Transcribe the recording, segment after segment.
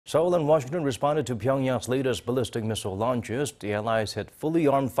Seoul and Washington responded to Pyongyang's latest ballistic missile launches. The allies had fully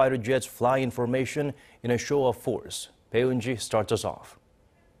armed fighter jets fly in formation in a show of force. Bae Eun-ji starts us off.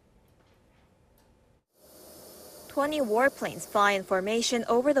 20 warplanes fly in formation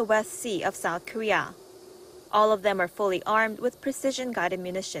over the West Sea of South Korea. All of them are fully armed with precision-guided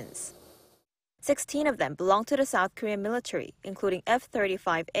munitions. 16 of them belong to the South Korean military, including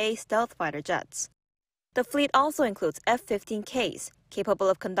F-35A stealth fighter jets. The fleet also includes F-15Ks, capable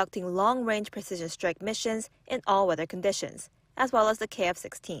of conducting long-range precision strike missions in all-weather conditions, as well as the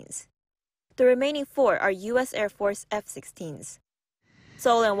KF-16s. The remaining 4 are U.S. Air Force F-16s.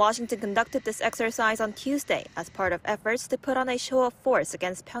 Seoul and Washington conducted this exercise on Tuesday as part of efforts to put on a show of force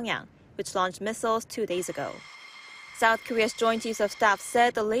against Pyongyang, which launched missiles 2 days ago. South Korea's Joint Chiefs of Staff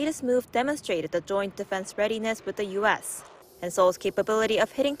said the latest move demonstrated the joint defense readiness with the U.S. and Seoul's capability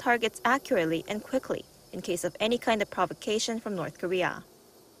of hitting targets accurately and quickly in case of any kind of provocation from North Korea.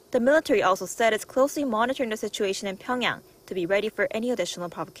 The military also said it's closely monitoring the situation in Pyongyang to be ready for any additional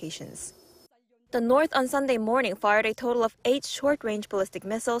provocations. The North on Sunday morning fired a total of 8 short-range ballistic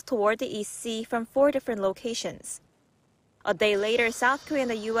missiles toward the East Sea from 4 different locations. A day later, South Korea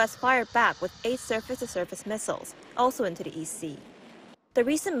and the U.S. fired back with 8 surface-to-surface missiles, also into the East Sea. The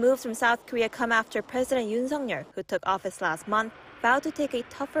recent moves from South Korea come after President Yoon Suk-yeol, who took office last month, vowed to take a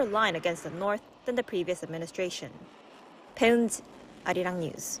tougher line against the North than the previous administration. Bae Eun-ji, Arirang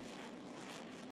News.